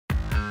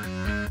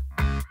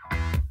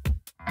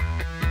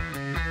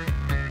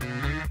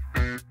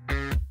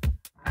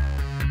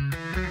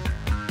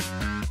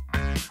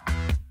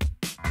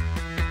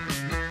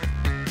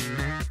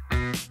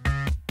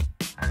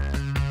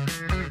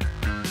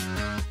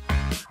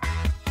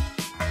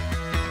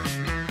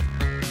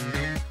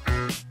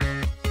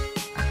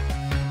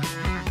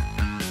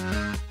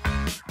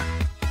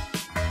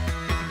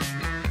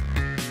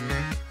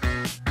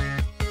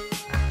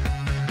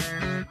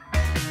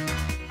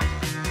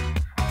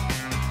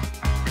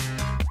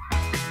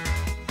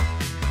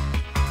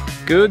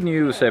Good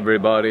news,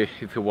 everybody.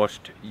 If you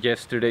watched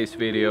yesterday's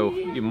video,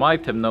 you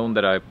might have known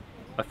that I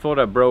thought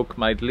I broke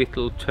my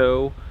little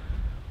toe.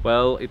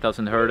 Well, it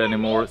doesn't hurt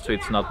anymore, so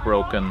it's not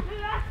broken.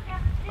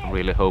 I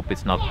really hope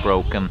it's not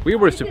broken. We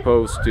were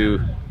supposed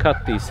to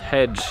cut this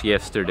hedge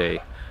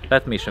yesterday.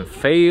 That mission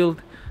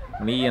failed.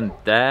 Me and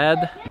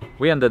Dad,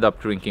 we ended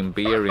up drinking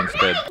beer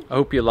instead. I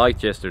hope you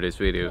liked yesterday's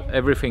video.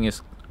 Everything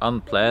is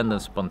unplanned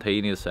and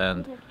spontaneous,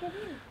 and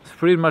it's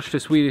pretty much the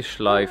Swedish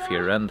life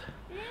here. And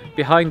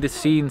behind the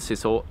scenes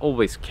is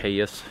always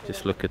chaos.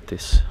 Just look at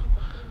this.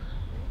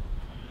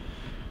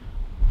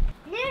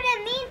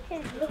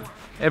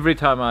 Every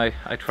time I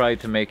try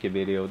to make a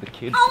video, the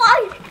kids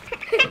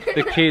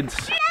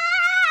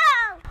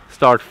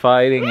start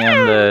fighting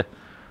and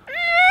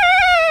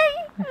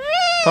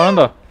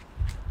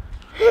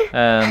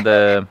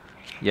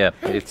yeah,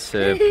 it's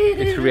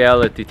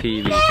reality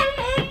TV.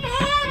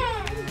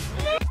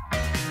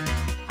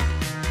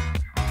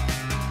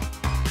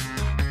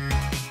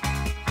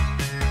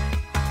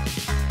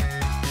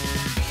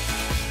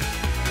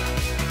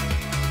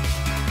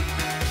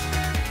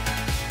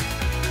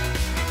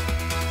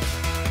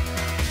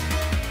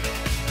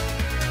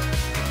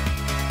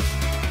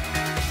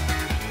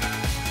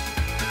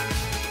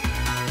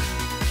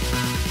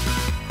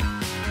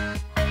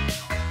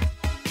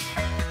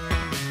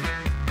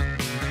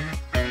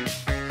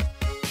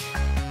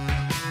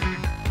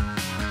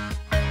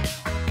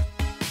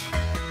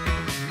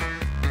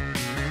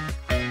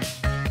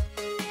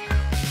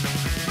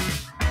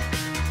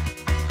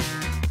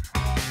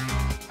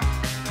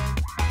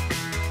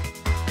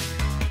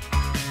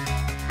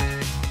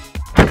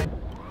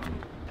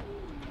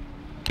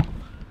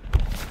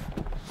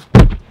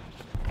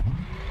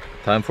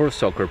 Time for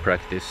soccer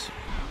practice.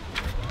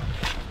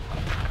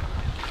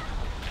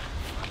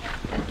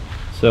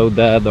 So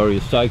Dad, are you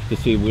psyched to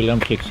see William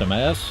kick some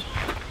ass?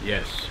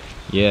 Yes.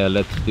 Yeah,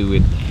 let's do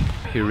it.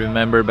 You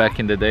remember back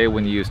in the day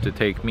when you used to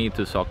take me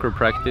to soccer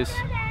practice?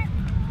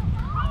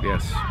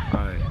 Yes,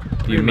 I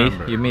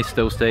remember. You miss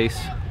those days?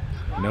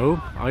 No,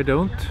 I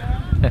don't.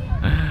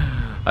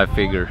 I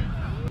figure.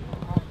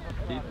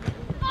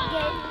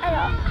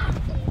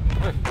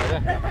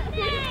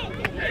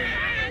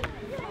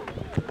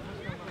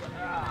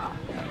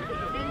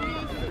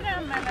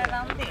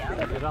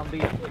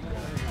 Randén.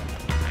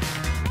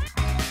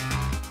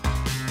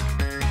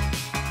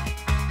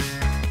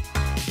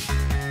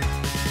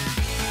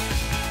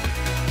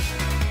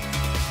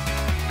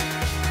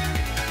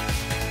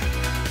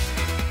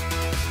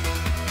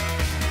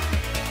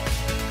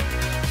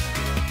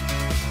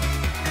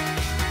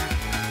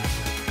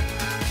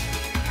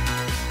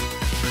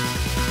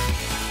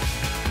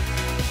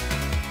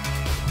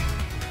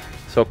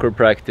 Soccer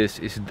practice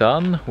is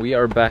done. We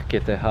are back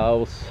at the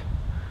house.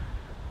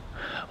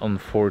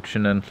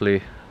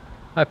 Unfortunately,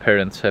 my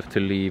parents have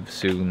to leave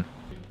soon.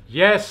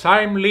 Yes,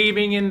 I'm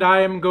leaving and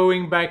I am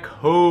going back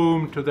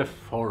home to the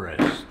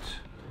forest.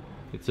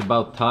 It's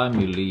about time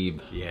you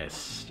leave.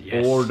 Yes,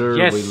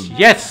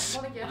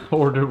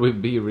 Order will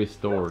be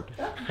restored.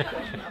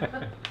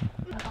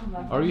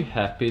 Are you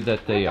happy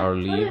that they are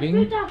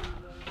leaving?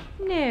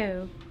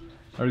 No.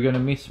 Are you gonna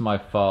miss my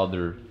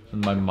father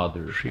and my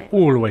mother? She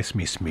always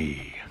miss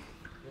me.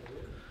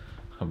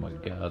 Oh my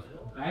god.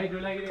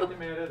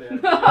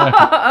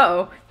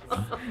 Uh-oh.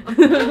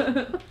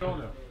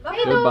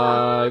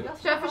 Goodbye.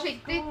 Kör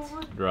försiktigt.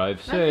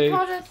 Drive safe.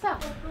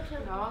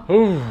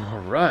 Oh,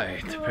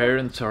 right.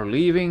 Parents are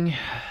leaving.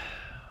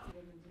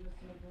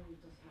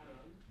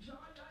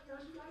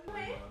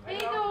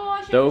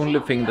 The only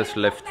thing that's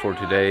left for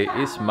today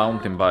is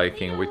mountain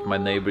biking with my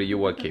neighbor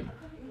Joachim.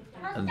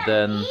 And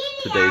then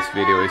today's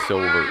video is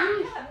over.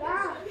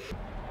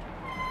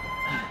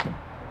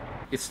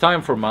 It's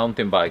time for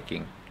mountain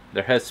biking.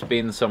 There has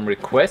been some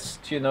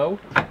requests, you know,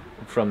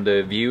 from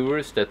the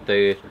viewers that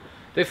they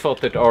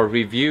thought that our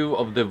review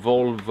of the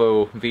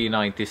Volvo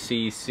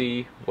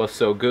V90cc was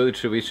so good,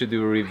 so we should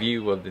do a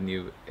review of the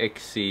new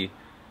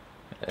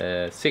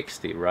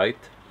XC60, right?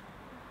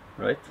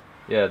 Right?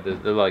 Yeah,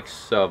 the like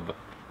sub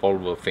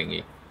Volvo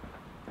thingy.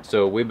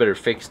 So we better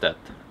fix that.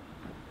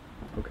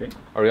 Okay.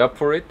 Are you up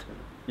for it?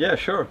 Yeah,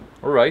 sure.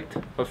 Alright,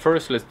 but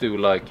first let's do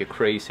like a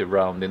crazy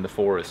round in the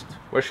forest.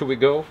 Where should we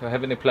go? Do you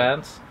have any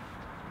plans?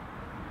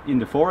 In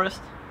the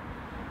forest?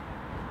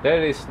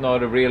 That is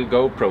not a real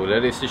GoPro,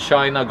 that is a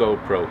China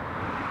GoPro.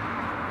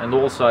 And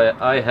also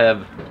I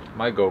have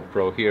my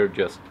GoPro here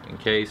just in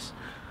case.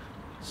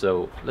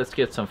 So let's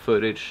get some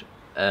footage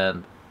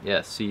and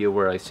yeah, see you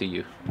where I see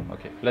you.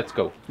 Okay, let's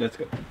go. Let's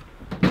go.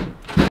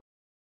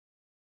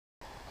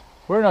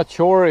 We're not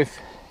sure if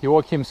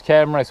Joachim's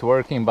camera is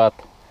working, but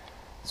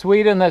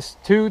Sweden has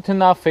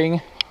 2-0.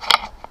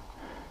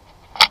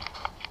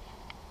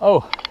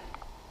 Oh,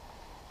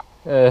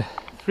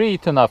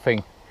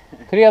 3-0.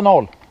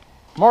 3-0.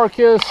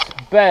 Marcus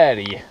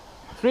Berg.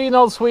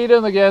 3-0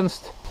 Sweden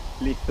against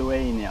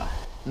Lithuania.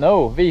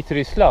 No,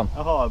 Vitryssland.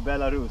 Jaha,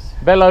 Belarus.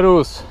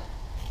 Belarus.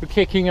 We're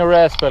kicking our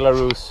ass,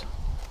 Belarus.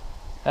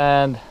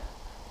 And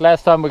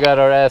last time we got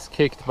our ass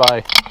kicked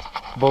by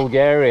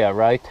Bulgaria,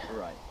 right?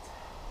 Right.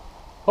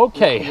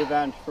 Okay.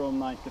 Revenge from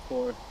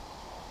 '94.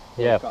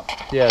 Yeah, Cup.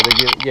 yeah, they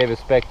gave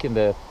us back in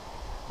the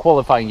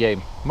qualifying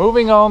game.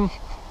 Moving on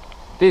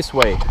this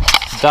way,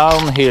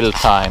 downhill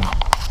time.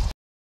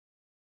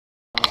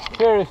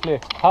 Seriously,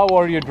 how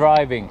are you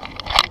driving?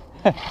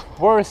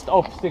 Worst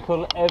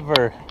obstacle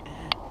ever.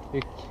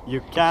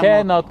 You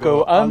Cannot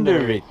go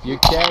under it. You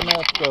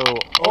cannot go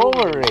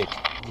over it.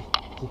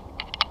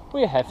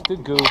 We have to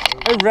go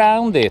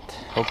around it.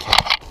 Okay.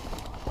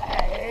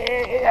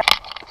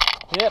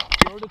 Yep,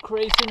 you're the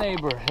crazy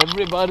neighbor.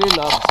 Everybody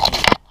loves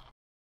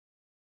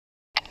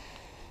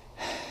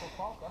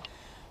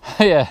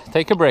you. Yeah,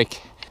 take a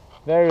break.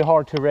 Very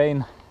hard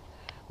terrain.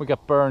 We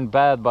got burned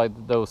bad by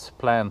those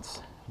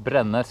plants.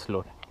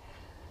 Brännässlor.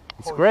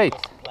 It's great.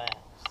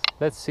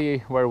 Let's see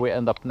where we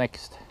end up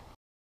next.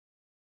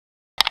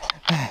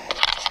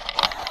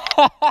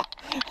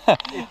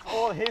 It's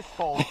all his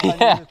fault. I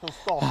needed to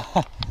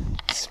stop.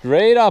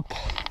 Straight up.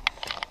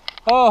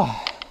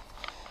 Oh,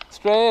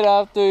 straight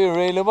up. Do you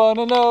really want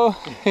to know?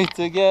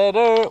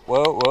 Together.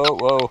 Whoa, whoa,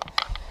 whoa.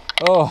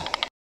 Oh.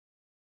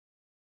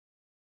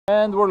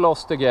 And we're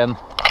lost again.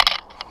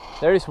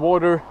 There is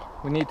water.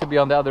 We need to be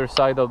on the other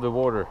side of the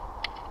water.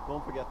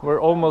 Don't forget.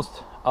 We're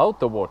almost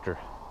out of water.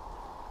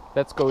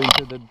 Let's go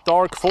into the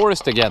dark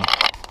forest again.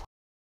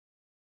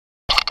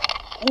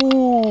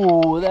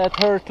 Ooh, that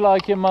hurt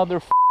like a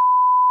mother.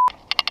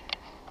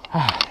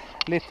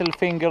 Little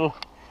finger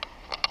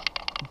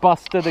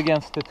busted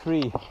against the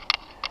tree.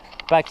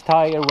 Back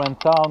tire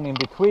went down in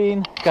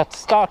between. Got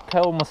stuck. I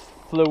almost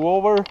flew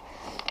over.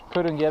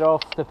 Couldn't get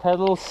off the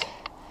pedals.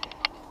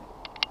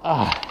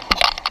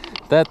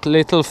 That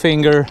little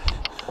finger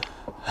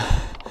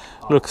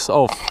looks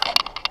off.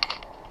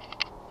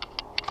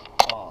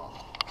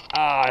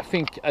 I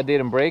think I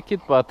didn't break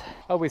it, but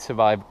we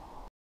survived.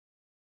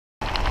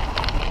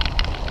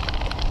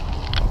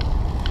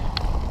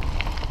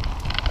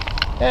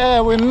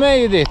 Yeah, we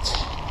made it.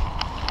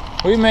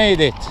 We made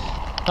it.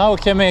 Now we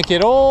can make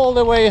it all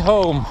the way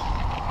home.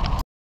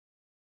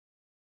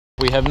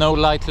 We have no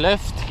light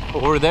left.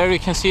 Over there you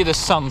can see the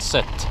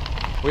sunset.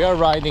 We are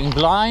riding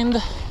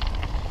blind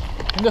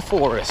in the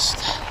forest.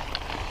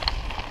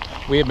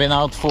 We have been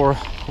out for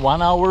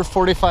 1 hour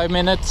 45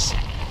 minutes.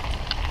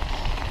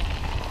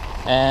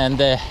 And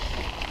I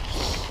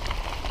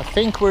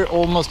think we're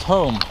almost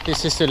home.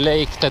 This is the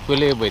lake that we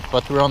live with,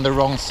 but we're on the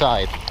wrong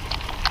side.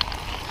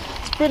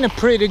 It's been a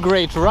pretty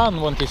great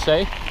run, won't you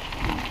say?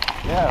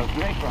 Yeah,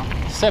 great run.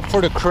 Except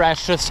for the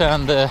crashes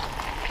and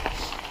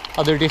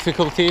other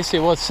difficulties,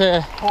 it was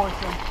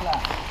Portion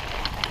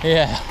flat.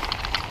 yeah,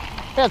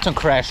 we had some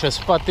crashes,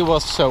 but it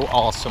was so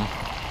awesome.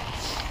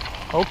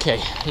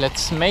 Okay,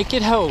 let's make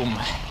it home.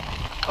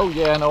 Oh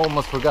yeah, and I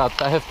almost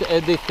forgot, I have to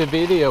edit the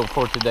video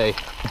for today.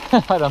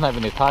 I don't have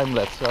any time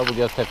left, so I will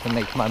just have to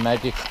make my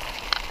magic.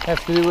 I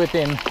have to do it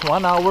in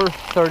 1 hour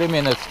 30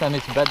 minutes, then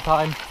it's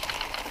bedtime.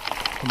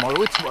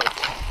 Tomorrow it's work.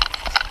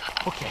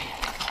 Okay,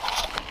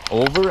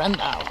 over and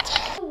out.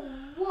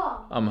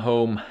 I'm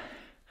home.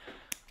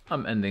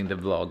 I'm ending the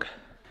vlog.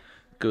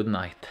 Good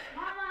night.